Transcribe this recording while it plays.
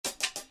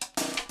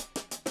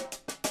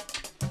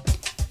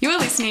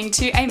listening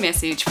to a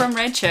message from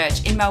Red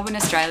Church in Melbourne,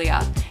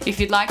 Australia. If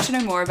you'd like to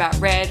know more about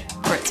Red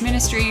or its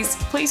ministries,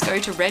 please go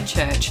to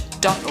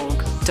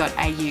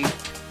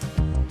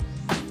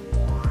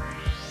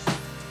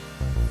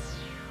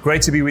redchurch.org.au.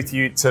 Great to be with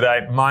you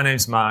today. My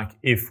name's Mark,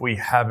 if we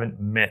haven't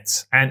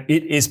met, and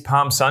it is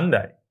Palm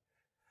Sunday.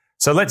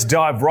 So let's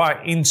dive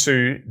right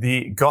into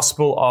the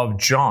Gospel of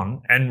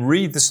John and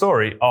read the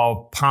story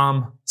of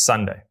Palm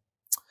Sunday.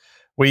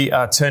 We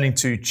are turning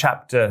to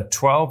chapter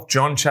 12,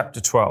 John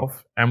chapter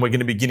 12, and we're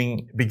going to be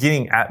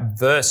beginning at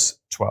verse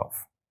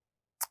 12.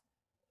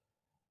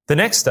 The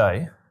next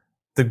day,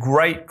 the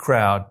great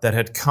crowd that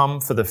had come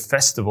for the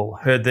festival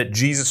heard that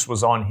Jesus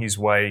was on his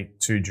way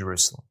to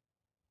Jerusalem.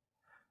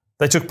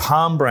 They took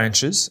palm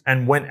branches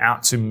and went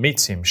out to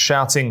meet him,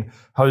 shouting,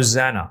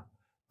 "Hosanna!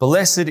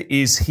 Blessed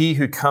is he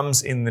who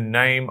comes in the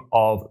name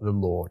of the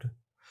Lord.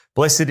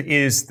 Blessed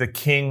is the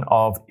King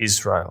of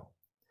Israel."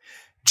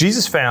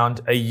 Jesus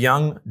found a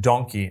young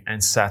donkey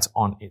and sat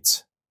on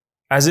it.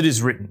 As it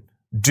is written,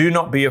 "Do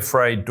not be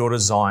afraid, daughter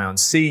Zion.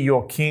 See,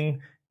 your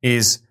king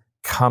is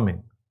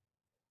coming,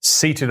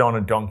 seated on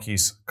a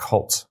donkey's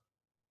colt."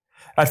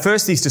 At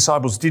first, these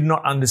disciples did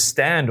not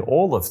understand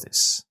all of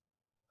this.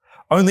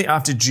 Only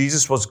after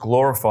Jesus was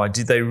glorified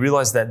did they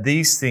realize that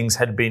these things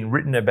had been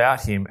written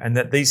about him and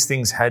that these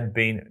things had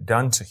been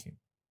done to him.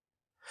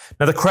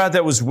 Now, the crowd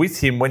that was with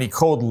him when he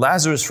called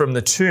Lazarus from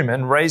the tomb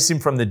and raised him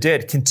from the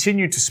dead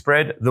continued to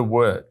spread the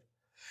word.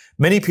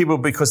 Many people,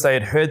 because they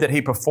had heard that he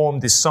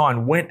performed this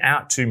sign, went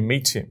out to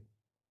meet him.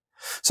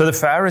 So the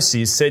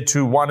Pharisees said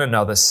to one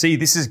another, "See,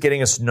 this is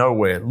getting us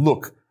nowhere.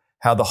 Look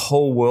how the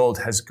whole world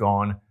has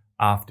gone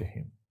after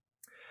him."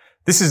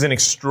 This is an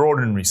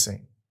extraordinary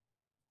scene.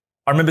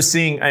 I remember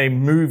seeing a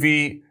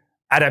movie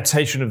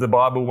adaptation of the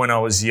Bible when I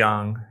was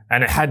young,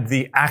 and it had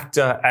the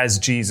actor as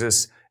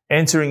Jesus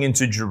entering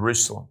into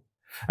Jerusalem.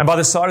 And by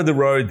the side of the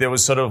road, there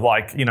was sort of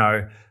like,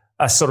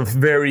 a sort of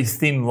very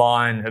thin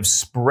line of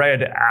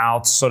spread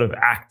out sort of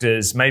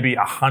actors, maybe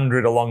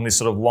 100 along this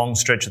sort of long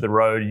stretch of the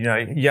road,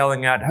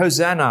 yelling out,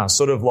 "Hosanna,"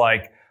 sort of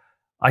like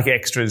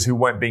extras who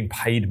weren't being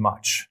paid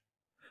much.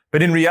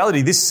 But in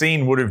reality, this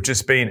scene would have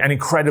just been an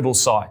incredible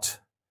sight.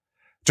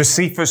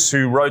 Josephus,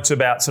 who wrote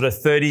about sort of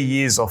 30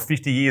 years or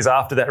 50 years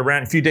after that,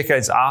 around a few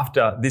decades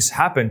after this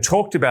happened,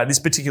 talked about this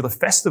particular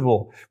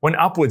festival when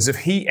upwards of,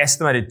 he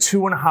estimated,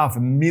 2.5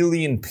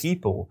 million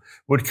people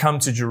would come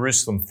to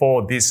Jerusalem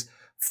for this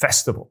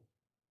festival.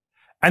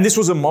 And this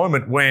was a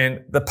moment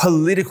when the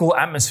political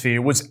atmosphere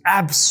was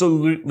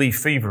absolutely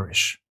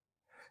feverish.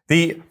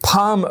 The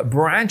palm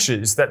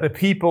branches that the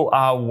people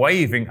are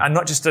waving are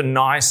not just a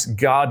nice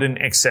garden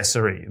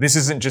accessory. This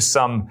isn't just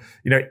some,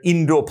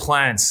 indoor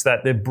plants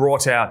that they've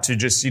brought out to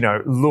just,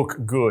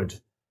 look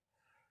good.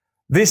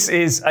 This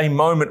is a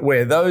moment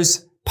where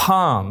those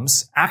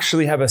palms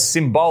actually have a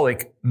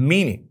symbolic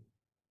meaning.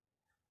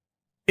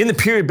 In the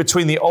period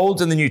between the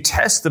Old and the New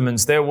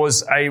Testaments, there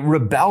was a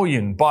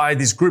rebellion by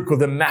this group called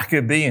the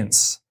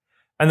Maccabees.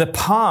 And the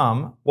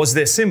palm was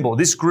their symbol.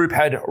 This group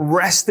had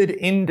wrested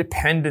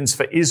independence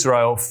for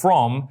Israel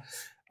from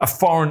a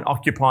foreign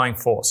occupying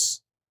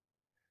force.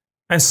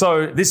 And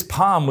so this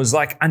palm was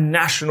like a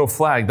national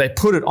flag. They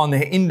put it on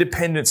their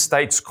independent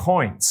states'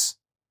 coins.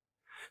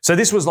 So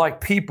this was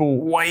like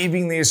people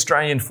waving the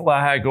Australian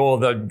flag or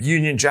the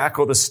Union Jack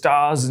or the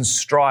Stars and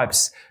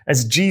Stripes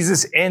as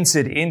Jesus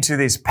entered into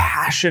this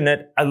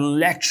passionate,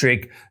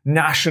 electric,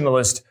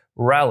 nationalist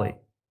rally.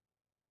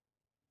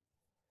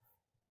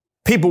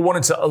 People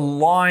wanted to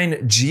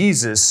align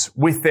Jesus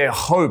with their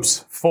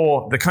hopes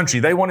for the country.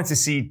 They wanted to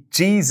see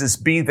Jesus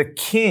be the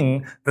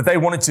king that they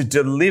wanted to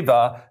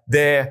deliver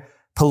their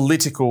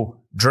political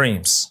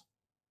dreams.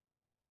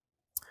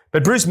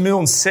 But Bruce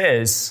Milne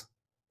says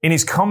in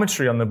his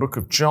commentary on the book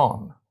of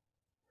John,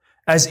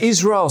 as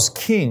Israel's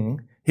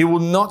king, he will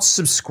not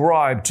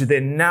subscribe to their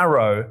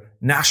narrow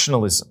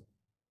nationalism.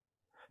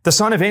 The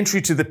sign of entry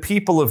to the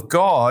people of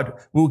God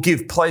will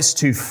give place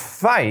to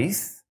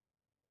faith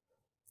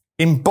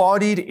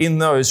embodied in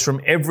those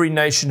from every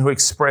nation who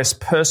express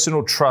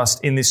personal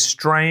trust in this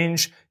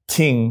strange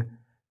king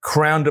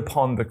crowned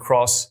upon the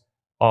cross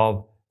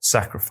of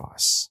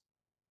sacrifice.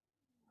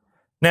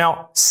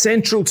 Now,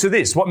 central to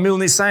this, what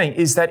Milne is saying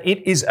is that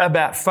it is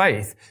about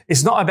faith.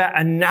 It's not about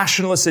a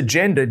nationalist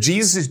agenda.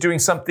 Jesus is doing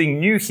something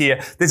new here.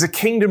 There's a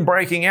kingdom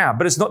breaking out,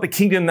 but it's not the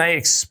kingdom they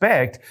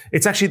expect.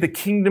 It's actually the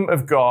kingdom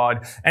of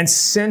God. And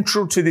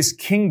central to this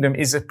kingdom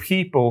is a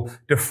people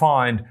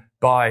defined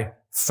by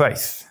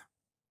faith.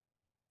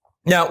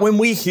 Now, when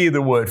we hear the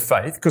word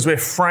faith, because we're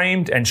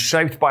framed and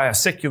shaped by our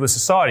secular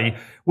society,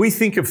 we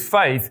think of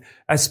faith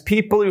as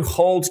people who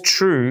hold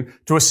true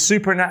to a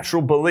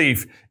supernatural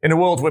belief in a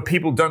world where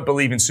people don't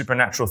believe in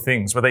supernatural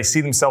things, where they see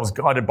themselves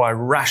guided by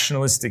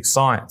rationalistic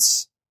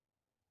science.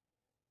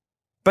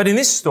 But in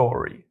this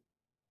story,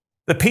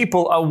 the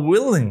people are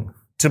willing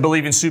to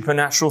believe in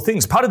supernatural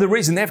things. Part of the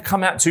reason they've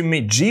come out to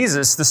meet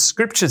Jesus, the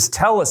scriptures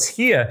tell us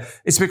here,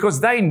 is because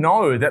they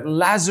know that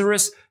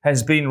Lazarus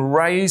has been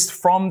raised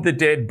from the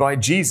dead by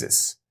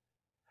Jesus.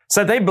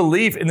 So they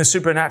believe in the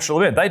supernatural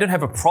event. They don't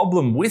have a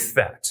problem with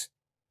that.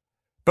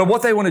 But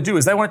what they want to do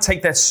is they want to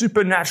take that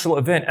supernatural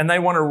event and they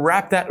want to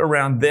wrap that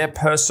around their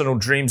personal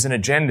dreams and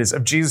agendas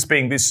of Jesus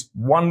being this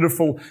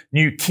wonderful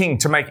new king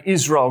to make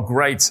Israel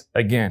great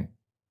again.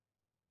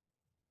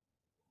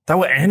 They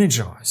were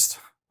energized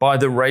by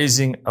the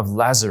raising of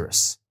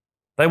Lazarus.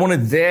 They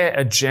wanted their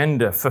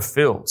agenda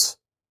fulfilled.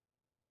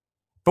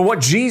 But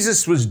what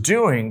Jesus was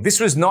doing, this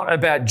was not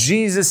about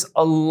Jesus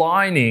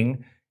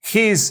aligning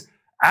his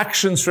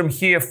actions from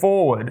here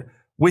forward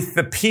with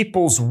the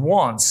people's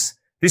wants.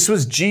 This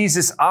was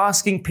Jesus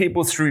asking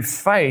people through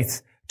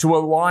faith to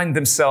align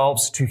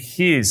themselves to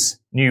his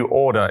new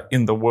order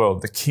in the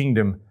world, the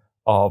kingdom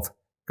of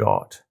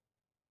God.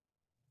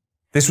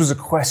 This was a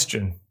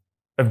question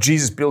of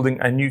Jesus building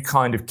a new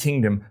kind of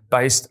kingdom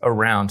based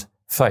around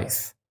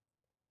faith.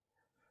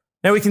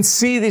 Now we can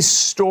see this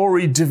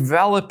story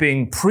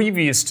developing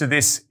previous to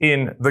this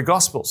in the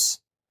Gospels.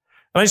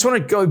 And I just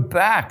want to go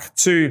back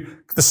to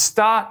the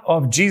start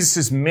of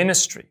Jesus'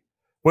 ministry,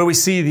 where we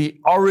see the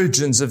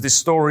origins of this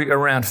story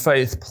around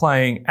faith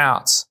playing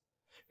out.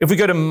 If we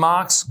go to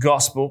Mark's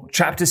Gospel,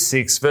 chapter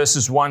 6,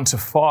 verses 1 to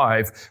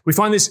 5, we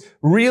find this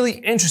really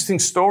interesting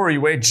story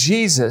where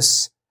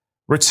Jesus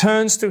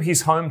returns to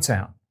his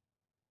hometown.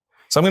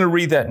 So I'm going to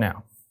read that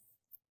now.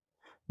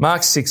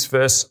 Mark 6,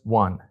 verse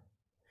 1.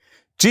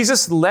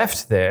 Jesus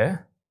left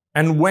there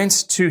and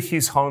went to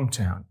his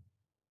hometown,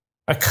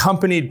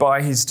 accompanied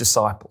by his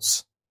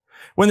disciples.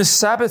 When the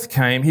Sabbath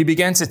came, he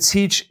began to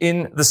teach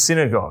in the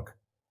synagogue,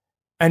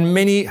 and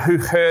many who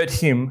heard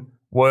him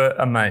were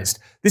amazed.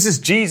 This is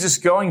Jesus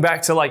going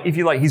back to,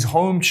 his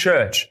home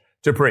church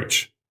to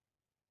preach.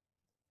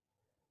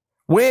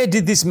 Where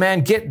did this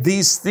man get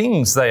these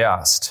things, they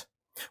asked.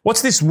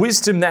 What's this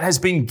wisdom that has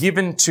been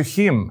given to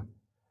him?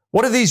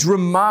 What are these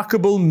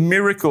remarkable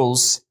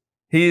miracles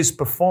he is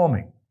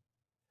performing?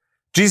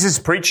 Jesus is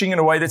preaching in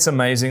a way that's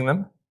amazing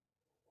them.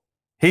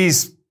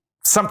 He's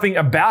something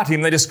about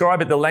him. They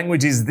describe it, the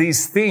language is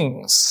these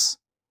things.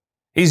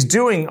 He's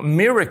doing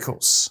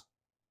miracles.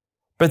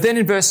 But then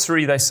in verse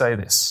 3, they say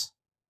this.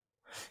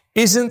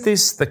 Isn't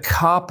this the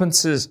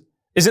carpenter?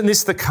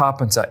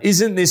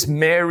 Isn't this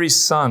Mary's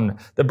son,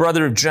 the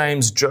brother of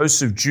James,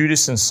 Joseph,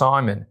 Judas, and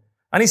Simon?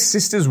 And his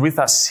sisters with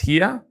us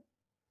here?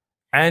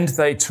 And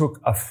they took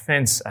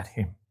offense at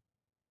him.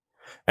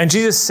 And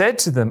Jesus said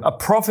to them, a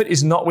prophet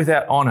is not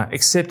without honor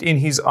except in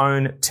his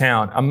own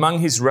town, among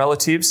his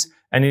relatives,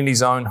 and in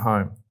his own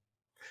home.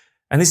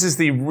 And this is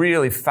the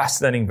really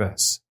fascinating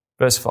verse,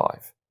 verse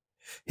 5.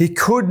 He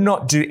could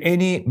not do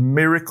any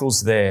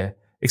miracles there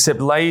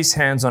except lay his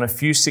hands on a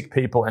few sick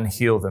people and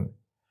heal them.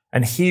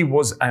 And he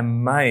was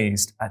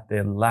amazed at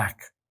their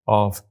lack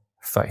of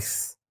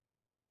faith.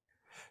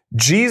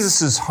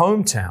 Jesus'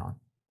 hometown,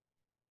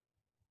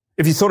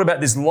 if you thought about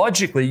this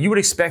logically, you would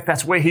expect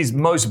that's where he's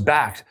most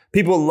backed.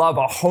 People love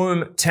a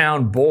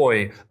hometown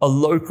boy, a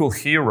local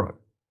hero.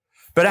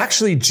 But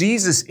actually,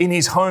 Jesus in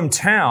his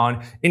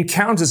hometown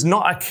encounters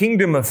not a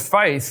kingdom of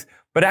faith,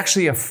 but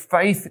actually a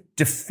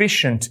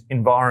faith-deficient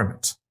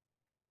environment.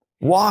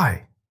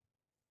 Why?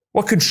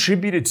 What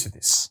contributed to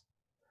this?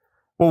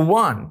 Well,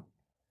 one,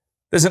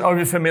 there's an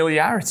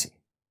overfamiliarity.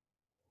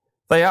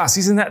 They ask,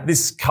 isn't that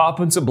this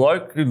carpenter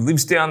bloke who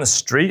lives down the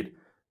street?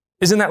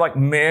 Isn't that like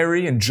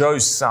Mary and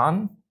Joe's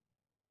son?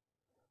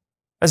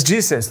 As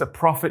Jesus says, the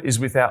prophet is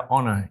without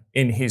honor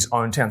in his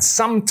own town.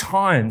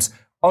 Sometimes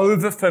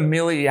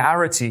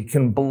overfamiliarity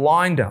can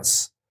blind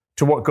us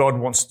to what God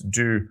wants to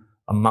do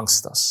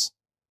amongst us.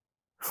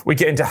 We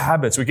get into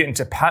habits, we get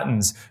into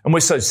patterns, and we're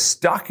so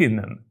stuck in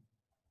them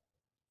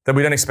that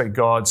we don't expect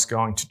God's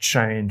going to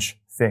change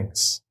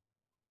things.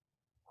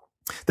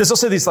 There's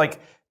also this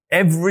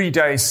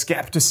everyday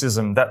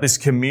skepticism that this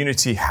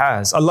community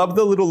has. I love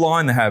the little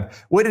line they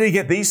have. Where did he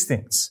get these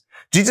things?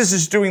 Jesus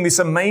is doing this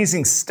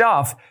amazing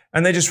stuff,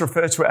 and they just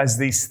refer to it as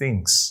these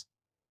things.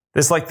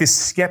 There's this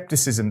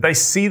skepticism. They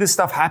see the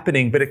stuff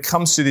happening, but it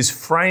comes to this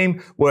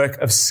framework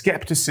of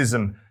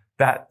skepticism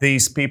that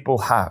these people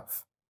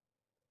have.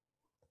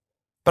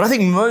 But I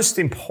think most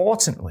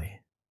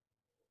importantly,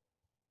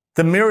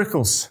 the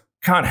miracles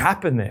can't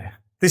happen there.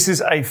 This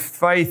is a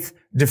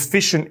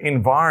faith-deficient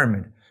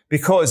environment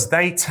because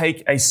they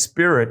take a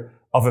spirit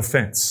of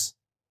offense.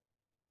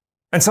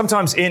 And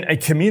sometimes in a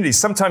community,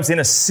 sometimes in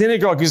a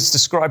synagogue as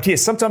described here,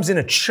 sometimes in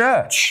a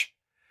church,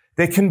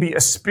 there can be a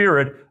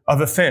spirit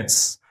of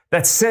offense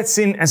that sets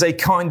in as a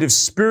kind of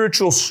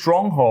spiritual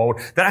stronghold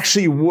that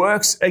actually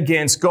works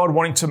against God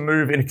wanting to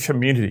move in a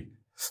community.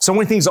 So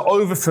when things are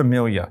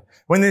overfamiliar,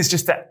 when there's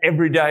just that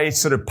everyday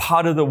sort of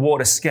part of the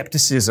water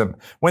skepticism,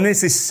 when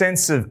there's this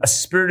sense of a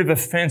spirit of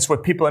offense where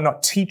people are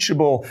not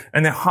teachable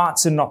and their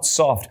hearts are not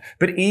soft,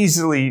 but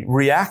easily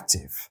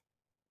reactive.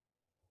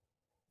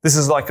 This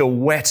is like a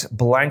wet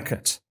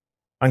blanket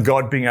on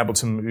God being able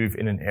to move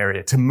in an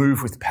area, to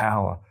move with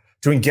power,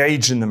 to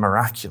engage in the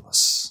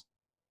miraculous.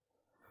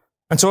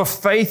 And so a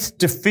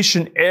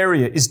faith-deficient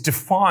area is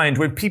defined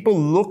when people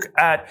look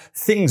at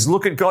things,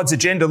 look at God's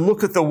agenda,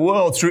 look at the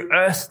world through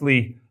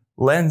earthly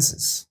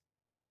lenses.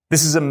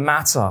 This is a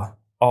matter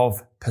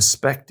of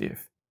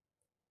perspective.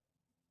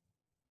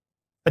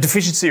 A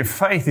deficiency of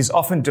faith is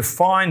often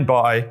defined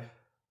by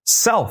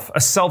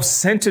a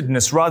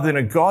self-centeredness rather than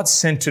a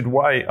God-centered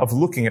way of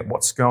looking at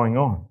what's going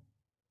on.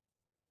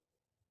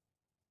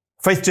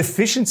 Faith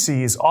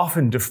deficiency is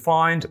often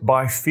defined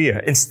by fear.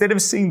 Instead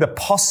of seeing the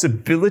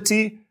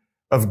possibility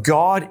of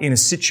God in a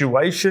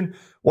situation,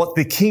 what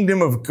the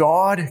kingdom of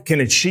God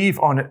can achieve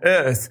on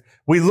earth,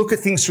 we look at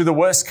things through the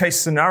worst case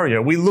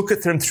scenario. We look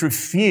at them through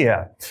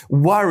fear.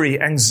 Worry,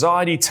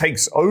 anxiety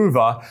takes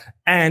over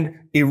and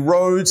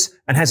erodes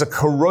and has a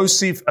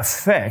corrosive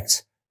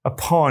effect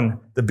upon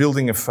the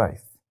building of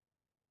faith.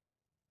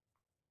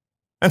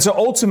 And so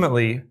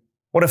ultimately,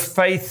 what a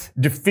faith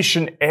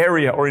deficient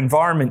area or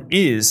environment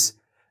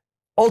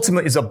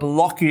ultimately is a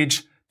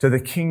blockage to the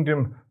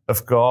kingdom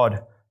of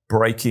God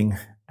breaking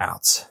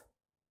out.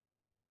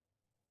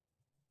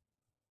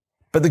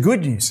 But the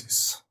good news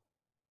is,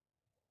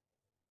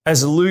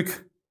 as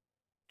Luke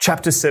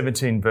chapter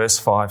 17 verse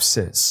 5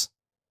 says,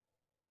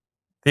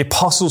 the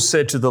apostles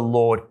said to the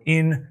Lord,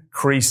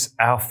 increase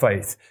our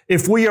faith.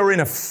 If we are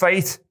in a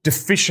faith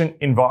deficient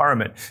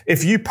environment,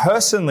 if you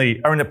personally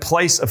are in a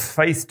place of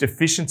faith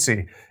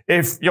deficiency,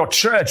 if your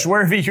church,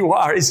 wherever you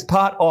are, is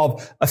part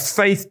of a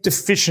faith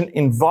deficient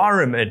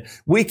environment,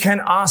 we can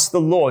ask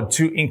the Lord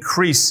to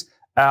increase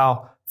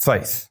our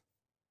faith.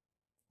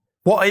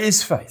 What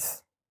is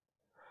faith?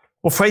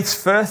 Well, faith,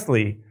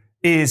 firstly,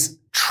 is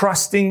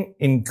trusting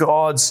in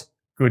God's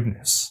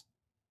goodness.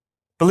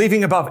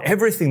 Believing above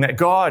everything that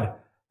God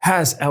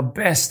has our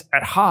best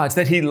at heart,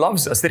 that He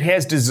loves us, that He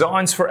has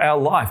designs for our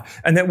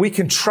life, and that we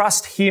can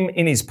trust Him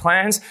in His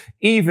plans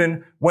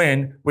even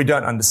when we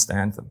don't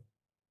understand them.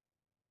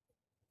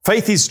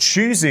 Faith is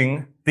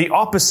choosing the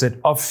opposite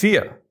of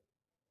fear.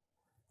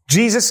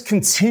 Jesus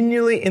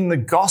continually in the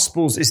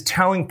Gospels is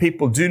telling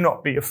people, do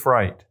not be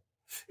afraid.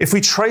 If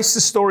we trace the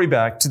story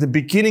back to the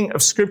beginning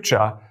of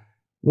Scripture,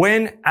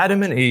 when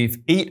Adam and Eve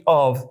eat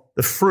of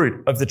the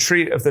fruit of the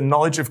tree of the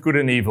knowledge of good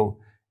and evil,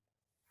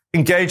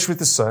 engage with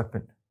the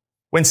serpent,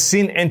 when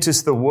sin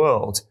enters the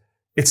world,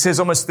 it says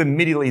almost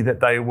immediately that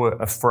they were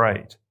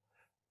afraid.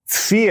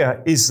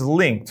 Fear is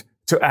linked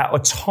to our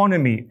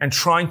autonomy and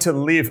trying to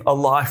live a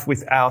life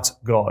without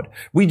God.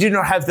 We do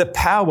not have the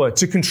power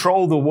to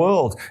control the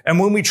world. And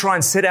when we try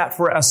and set out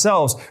for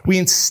ourselves, we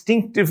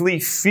instinctively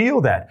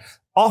feel that.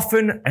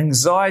 Often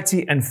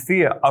anxiety and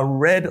fear are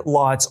red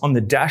lights on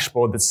the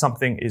dashboard that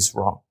something is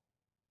wrong.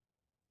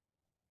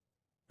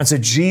 And so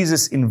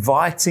Jesus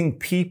inviting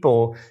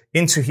people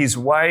into His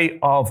way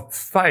of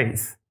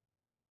faith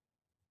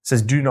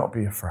says, do not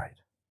be afraid.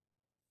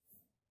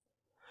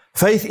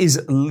 Faith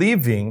is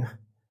living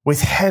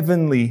with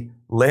heavenly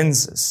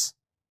lenses,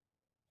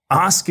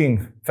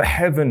 asking for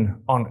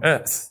heaven on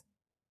earth,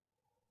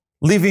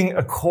 living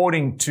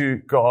according to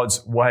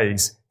God's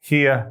ways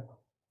here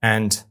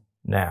and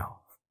now.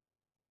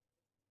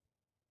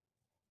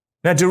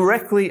 Now,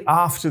 directly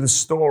after the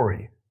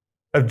story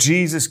of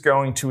Jesus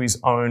going to His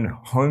own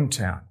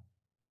hometown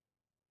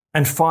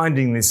and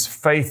finding this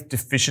faith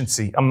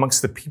deficiency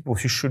amongst the people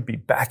who should be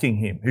backing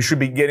Him, who should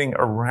be getting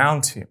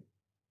around Him,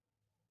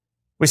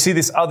 we see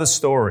this other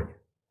story,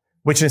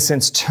 which in a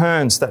sense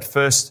turns that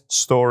first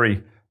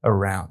story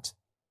around.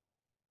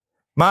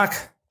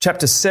 Mark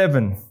chapter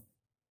 7,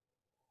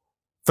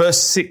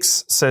 verse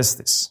 6 says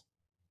this.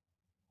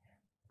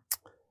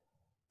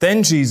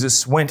 Then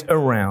Jesus went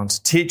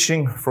around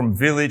teaching from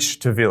village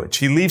to village.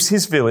 He leaves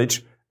his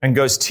village and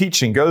goes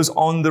teaching, goes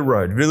on the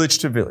road, village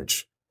to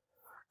village.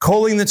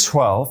 Calling the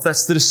 12,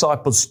 that's the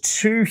disciples,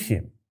 to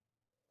Him,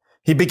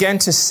 He began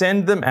to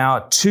send them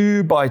out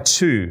 2 by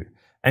 2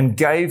 and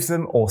gave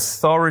them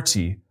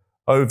authority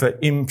over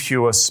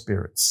impure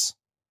spirits.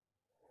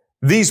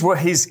 These were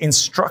His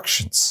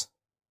instructions.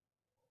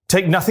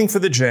 Take nothing for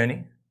the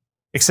journey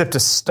except a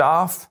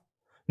staff,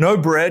 no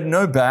bread,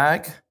 no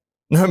bag,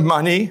 no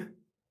money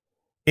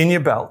in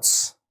your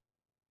belts.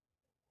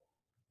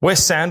 Wear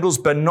sandals,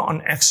 but not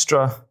an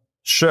extra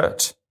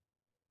shirt.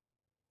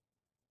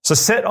 So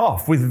set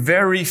off with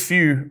very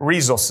few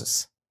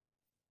resources.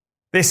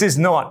 This is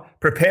not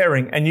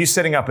preparing and you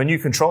setting up and you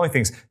controlling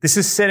things. This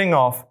is setting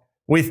off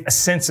with a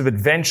sense of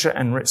adventure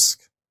and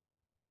risk.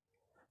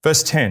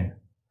 Verse 10,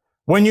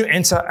 when you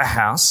enter a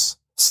house,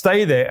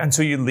 stay there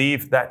until you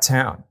leave that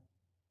town.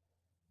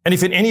 And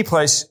if in any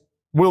place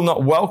will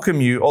not welcome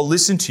you or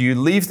listen to you,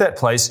 leave that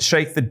place,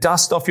 shake the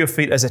dust off your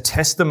feet as a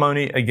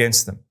testimony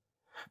against them.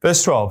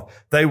 Verse 12,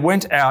 they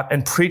went out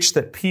and preached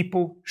that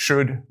people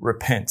should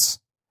repent.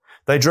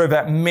 They drove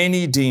out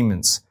many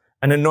demons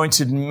and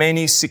anointed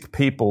many sick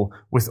people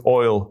with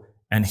oil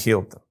and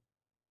healed them.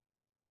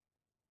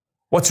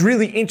 What's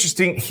really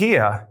interesting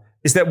here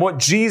is that what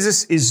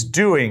Jesus is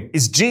doing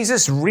is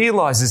Jesus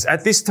realizes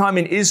at this time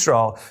in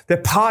Israel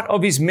that part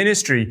of His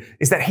ministry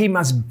is that He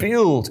must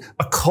build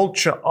a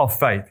culture of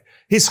faith.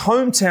 His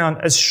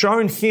hometown has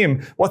shown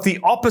him what the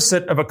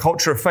opposite of a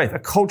culture of faith, a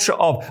culture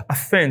of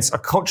offense, a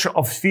culture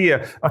of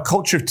fear, a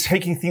culture of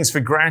taking things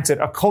for granted,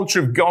 a culture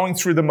of going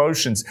through the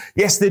motions.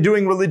 Yes, they're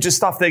doing religious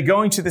stuff. They're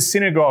going to the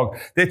synagogue.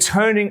 They're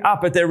turning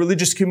up at their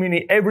religious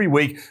community every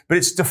week, but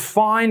it's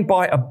defined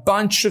by a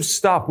bunch of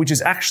stuff which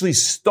is actually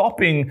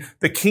stopping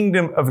the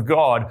kingdom of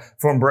God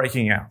from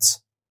breaking out.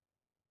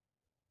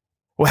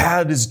 Well,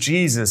 how does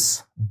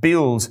Jesus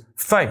build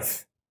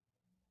faith?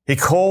 He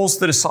calls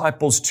the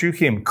disciples to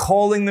him.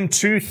 Calling them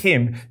to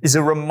him is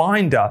a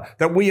reminder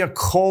that we are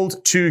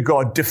called to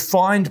God,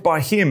 defined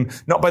by him,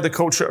 not by the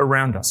culture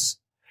around us.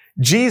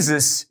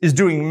 Jesus is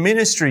doing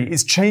ministry,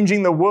 is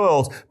changing the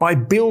world by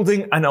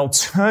building an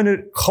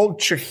alternate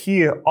culture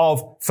here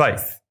of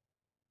faith.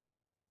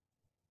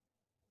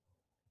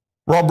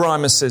 Rob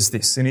Reimer says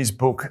this in his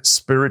book,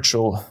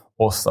 Spiritual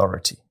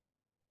Authority.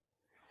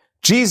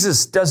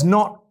 Jesus doesn't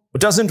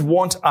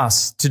want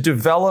us to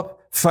develop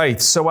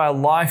faith so our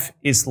life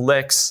is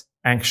less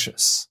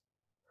anxious.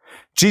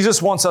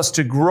 Jesus wants us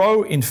to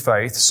grow in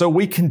faith so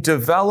we can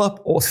develop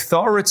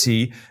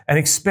authority and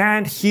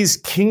expand his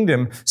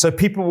kingdom so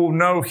people will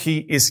know he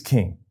is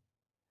king.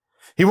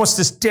 He wants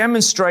to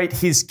demonstrate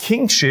his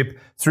kingship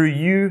through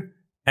you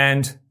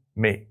and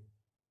me.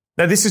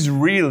 Now, this is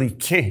really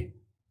key.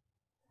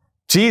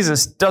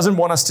 Jesus doesn't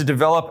want us to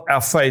develop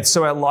our faith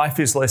so our life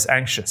is less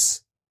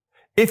anxious.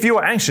 If you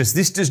are anxious,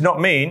 this does not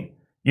mean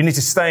you need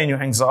to stay in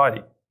your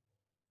anxiety.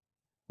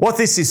 What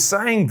this is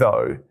saying,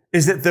 though,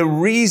 is that the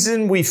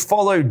reason we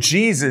follow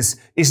Jesus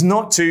is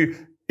not to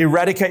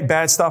eradicate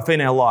bad stuff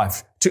in our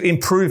life, to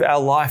improve our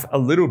life a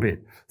little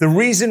bit. The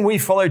reason we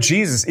follow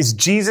Jesus is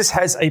Jesus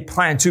has a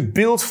plan to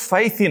build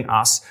faith in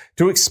us,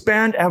 to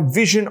expand our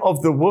vision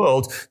of the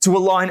world, to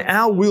align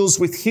our wills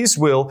with his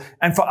will,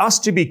 and for us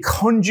to be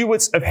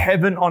conduits of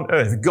heaven on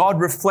earth, God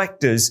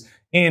reflectors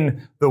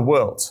in the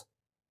world.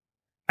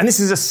 And this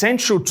is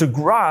essential to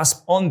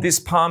grasp on this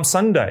Palm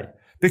Sunday,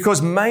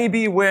 because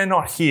maybe we're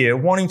not here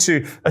wanting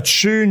to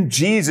attune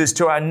Jesus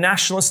to our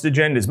nationalist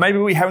agendas. Maybe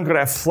we haven't got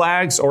our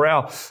flags or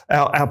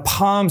our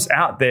palms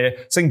out there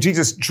saying,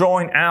 Jesus,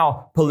 join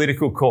our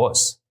political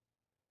cause.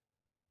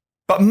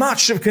 But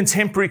much of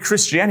contemporary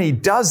Christianity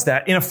does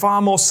that in a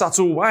far more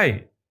subtle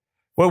way,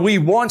 where we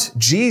want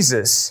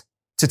Jesus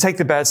to take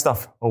the bad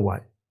stuff away.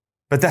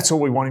 But that's all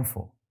we want him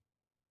for.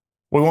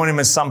 We want him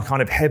as some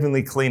kind of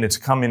heavenly cleaner to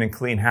come in and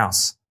clean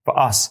house for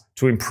us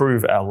to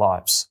improve our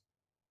lives.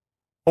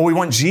 Or we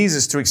want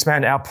Jesus to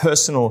expand our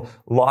personal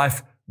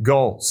life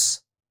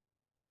goals.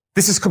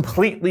 This is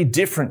completely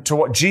different to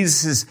what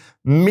Jesus'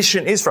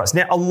 mission is for us.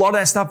 Now, a lot of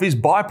that stuff is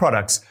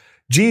byproducts.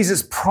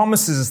 Jesus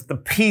promises us the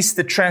peace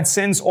that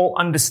transcends all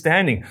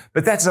understanding,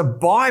 but that's a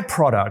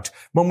byproduct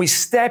when we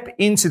step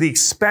into the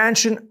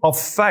expansion of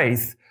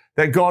faith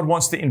that God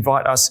wants to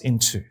invite us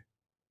into.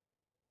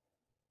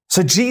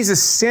 So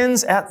Jesus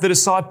sends out the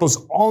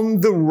disciples on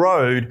the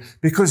road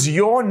because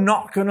you're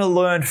not going to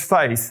learn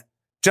faith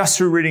just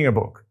through reading a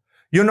book.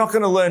 You're not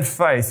going to learn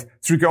faith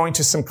through going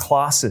to some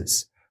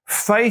classes.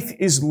 Faith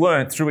is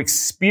learned through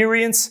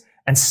experience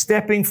and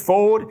stepping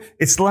forward.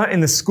 It's learned in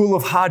the school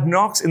of hard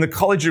knocks, in the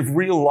college of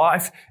real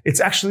life.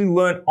 It's actually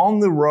learned on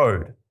the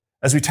road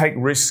as we take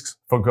risks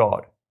for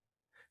God.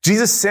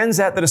 Jesus sends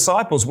out the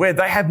disciples where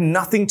they have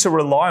nothing to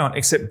rely on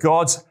except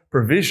God's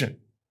provision.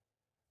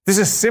 This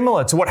is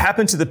similar to what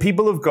happened to the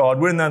people of God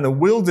when they're in the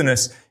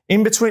wilderness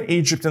in between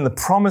Egypt and the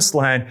promised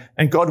land,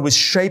 and God was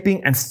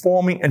shaping and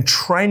forming and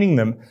training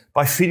them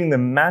by feeding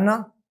them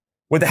manna,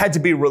 where they had to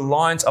be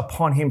reliant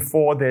upon him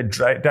for their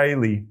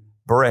daily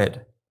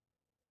bread.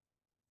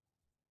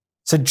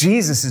 So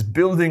Jesus is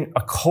building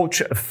a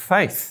culture of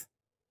faith.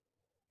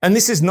 And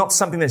this is not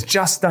something that's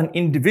just done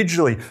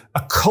individually.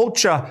 A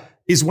culture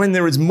is when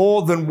there is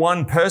more than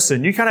one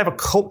person. You can't have a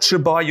culture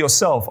by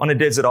yourself on a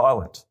desert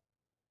island.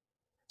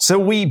 So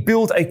we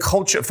build a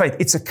culture of faith.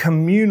 It's a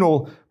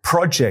communal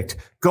project,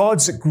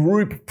 God's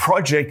group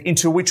project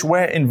into which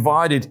we're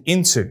invited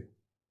into.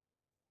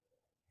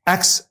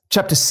 Acts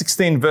chapter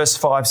 16 verse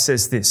 5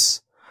 says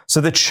this, "So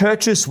the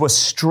churches were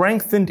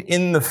strengthened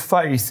in the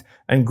faith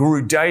and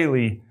grew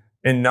daily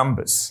in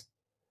numbers."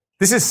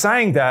 This is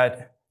saying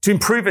that to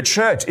improve a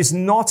church is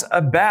not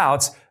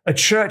about a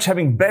church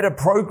having better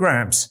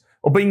programs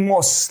or being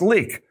more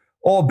slick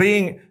or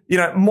being,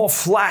 more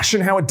flash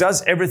in how it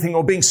does everything,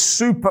 or being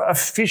super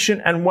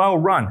efficient and well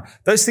run.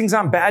 Those things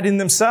aren't bad in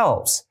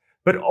themselves.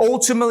 But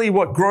ultimately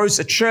what grows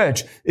a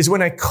church is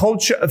when a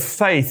culture of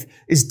faith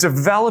is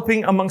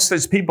developing amongst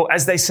those people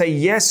as they say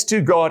yes to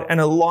God and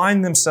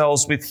align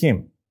themselves with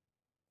him.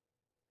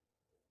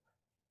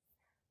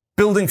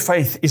 Building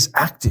faith is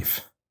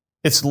active.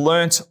 It's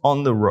learnt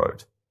on the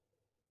road.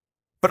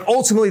 But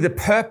ultimately, the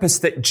purpose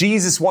that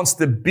Jesus wants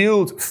to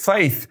build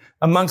faith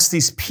amongst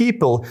these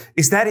people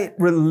is that it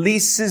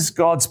releases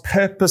God's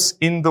purpose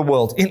in the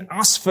world, in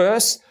us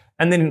first,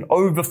 and then in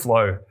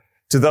overflow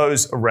to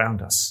those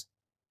around us.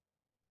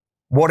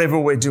 Whatever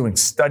we're doing,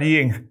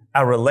 studying,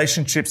 our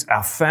relationships,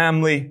 our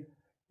family,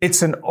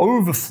 it's an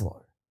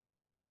overflow.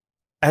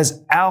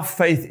 as our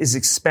faith is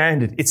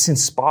expanded, it's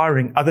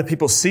inspiring. Other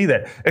people see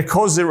that. It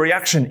causes a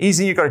reaction.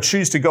 Easy, you've got to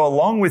choose to go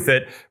along with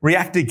it,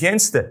 react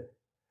against it.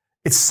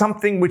 It's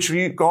something which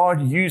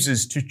God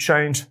uses to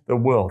change the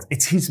world.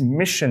 It's his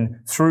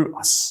mission through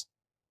us.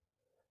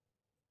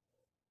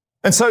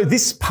 And so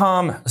this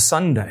Palm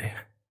Sunday,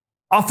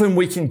 often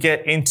we can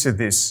get into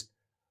this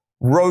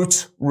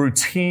rote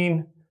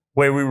routine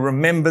where we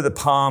remember the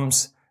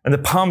palms, and the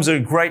palms are a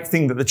great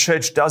thing that the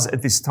church does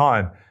at this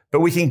time.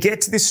 But we can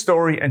get to this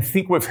story and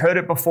think we've heard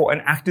it before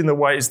and act in the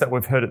ways that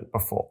we've heard it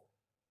before.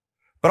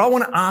 But I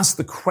want to ask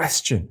the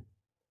question,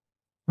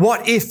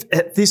 what if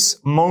at this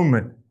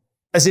moment,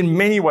 as in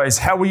many ways,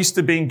 how we used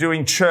to be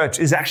doing church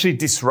is actually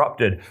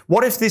disrupted?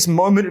 What if this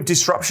moment of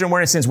disruption,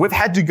 where in a sense we've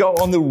had to go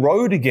on the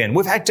road again,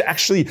 we've had to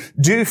actually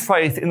do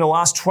faith in the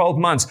last 12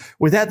 months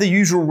without the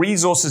usual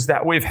resources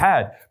that we've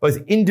had, both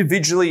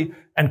individually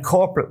and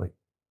corporately?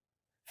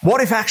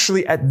 What if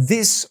actually at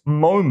this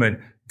moment,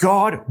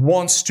 God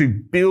wants to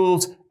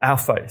build our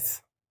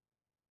faith?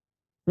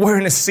 We're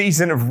in a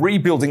season of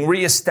rebuilding,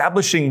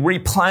 reestablishing,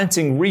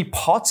 replanting,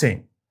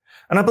 repotting.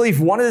 And I believe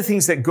one of the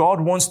things that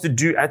God wants to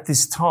do at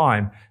this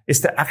time is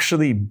to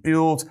actually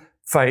build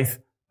faith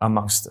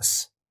amongst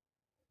us.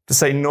 To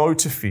say no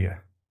to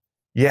fear,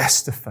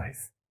 yes to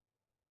faith.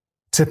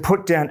 To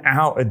put down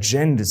our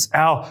agendas,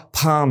 our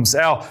palms,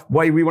 our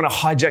way we want to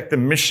hijack the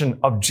mission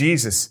of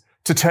Jesus,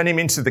 to turn him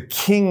into the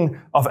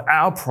king of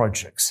our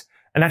projects,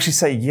 and actually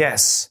say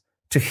yes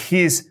to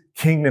his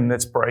kingdom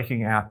that's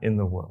breaking out in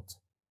the world.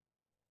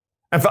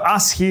 And for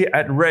us here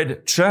at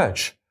Red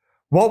Church,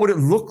 what would it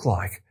look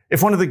like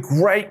if one of the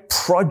great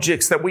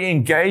projects that we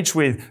engage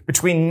with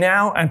between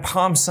now and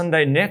Palm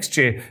Sunday next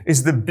year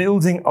is the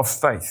building of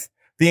faith,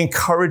 the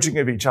encouraging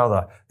of each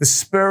other, the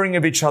spurring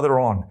of each other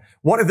on?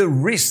 What are the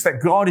risks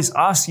that God is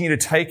asking you to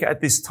take at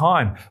this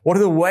time? What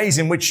are the ways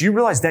in which you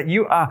realize that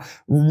you are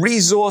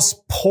resource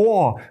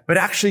poor, but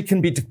actually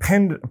can be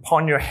dependent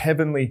upon your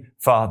heavenly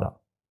Father?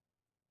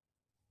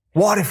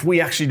 What if we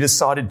actually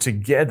decided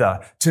together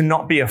to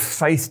not be a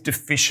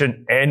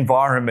faith-deficient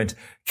environment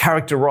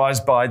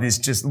characterized by this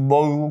just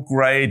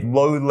low-grade,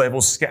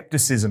 low-level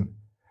skepticism,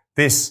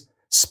 this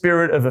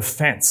spirit of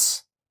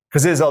offense?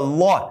 Because there's a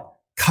lot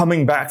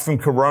coming back from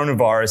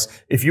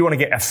coronavirus if you want to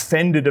get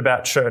offended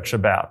about church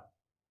about.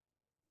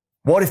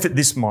 What if at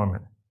this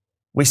moment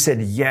we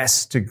said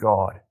yes to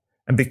God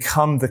and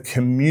become the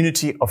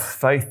community of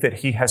faith that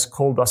he has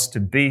called us to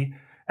be,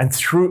 and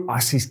through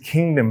us his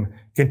kingdom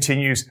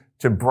continues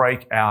to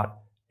break out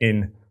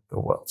in the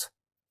world?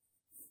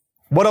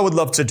 What I would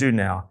love to do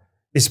now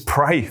is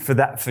pray for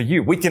that for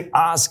you. We can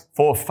ask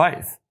for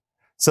faith.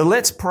 So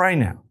let's pray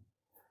now.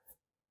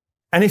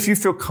 And if you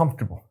feel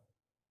comfortable,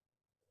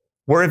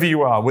 wherever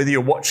you are, whether you're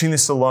watching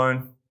this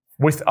alone,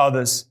 with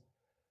others,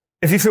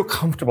 if you feel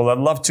comfortable, I'd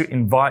love to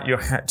invite you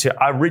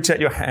to reach out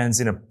your hands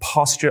in a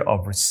posture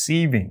of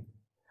receiving.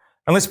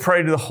 And let's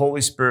pray to the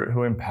Holy Spirit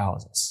who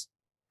empowers us.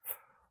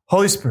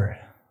 Holy Spirit,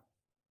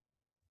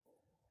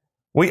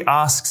 we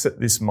ask at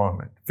this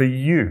moment for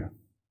you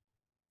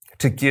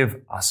to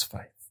give us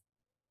faith.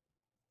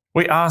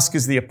 We ask,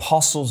 as the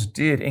apostles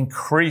did,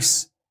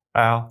 increase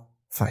our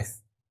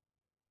faith.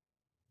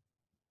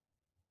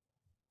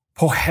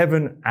 Pour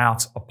heaven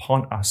out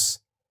upon us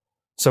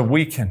so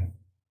we can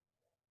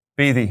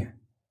be the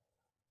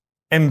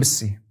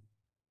embassy,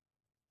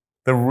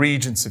 the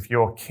regents of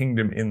your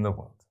kingdom in the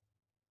world.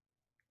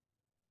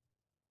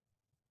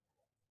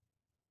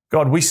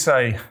 God, we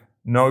say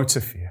no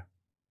to fear.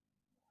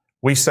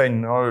 We say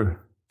no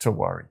to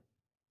worry.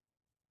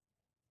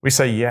 We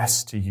say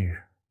yes to you.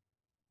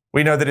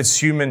 We know that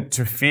it's human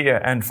to fear,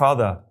 and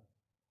Father,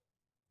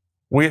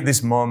 we at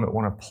this moment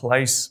want to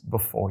place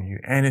before you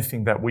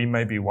anything that we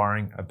may be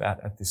worrying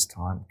about at this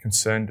time,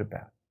 concerned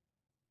about.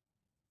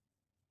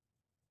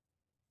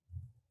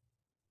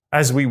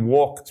 As we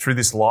walk through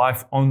this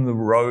life on the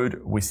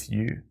road with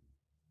you,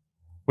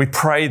 we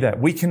pray that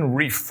we can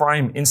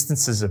reframe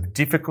instances of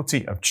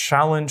difficulty, of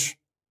challenge,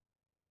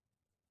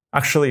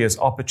 actually as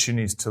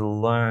opportunities to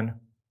learn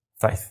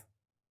faith.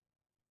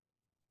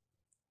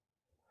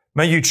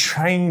 May you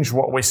change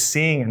what we're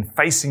seeing and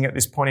facing at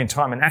this point in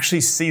time, and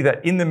actually see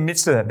that in the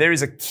midst of that, there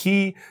is a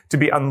key to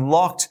be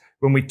unlocked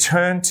when we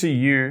turn to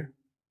you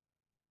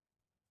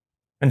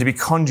and to be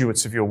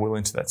conduits of your will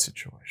into that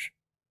situation.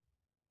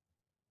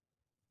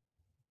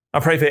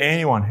 I pray for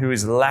anyone who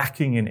is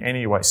lacking in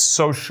any way,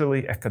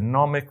 socially,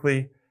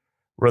 economically,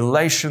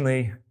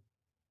 relationally,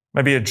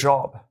 maybe a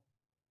job,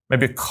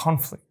 maybe a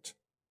conflict.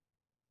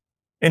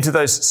 Into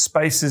those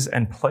spaces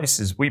and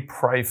places, we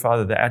pray,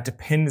 Father, that our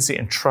dependency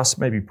and trust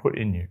may be put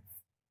in you.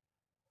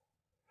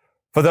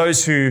 For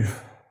those who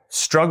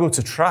struggle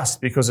to trust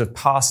because of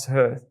past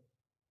hurt,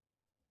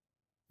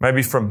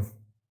 maybe from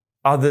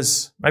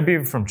others, maybe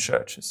even from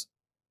churches,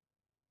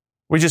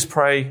 we just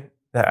pray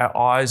that our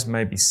eyes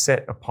may be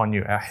set upon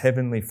you, our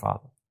heavenly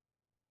Father,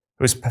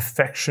 who is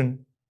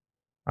perfection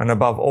and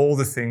above all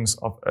the things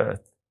of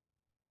earth.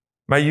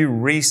 May you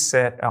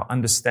reset our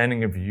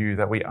understanding of you,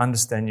 that we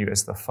understand you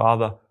as the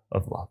Father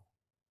of love.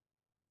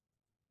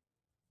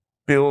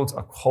 build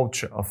a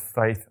culture of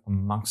faith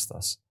amongst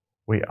us,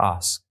 we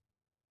ask.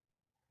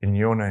 In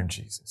your name,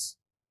 Jesus.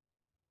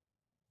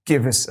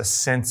 Give us a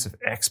sense of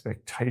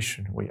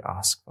expectation, we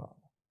ask,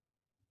 Father.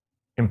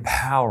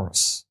 Empower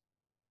us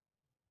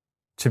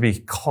to be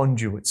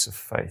conduits of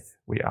faith,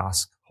 we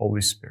ask,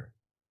 Holy Spirit.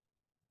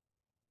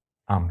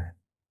 Amen.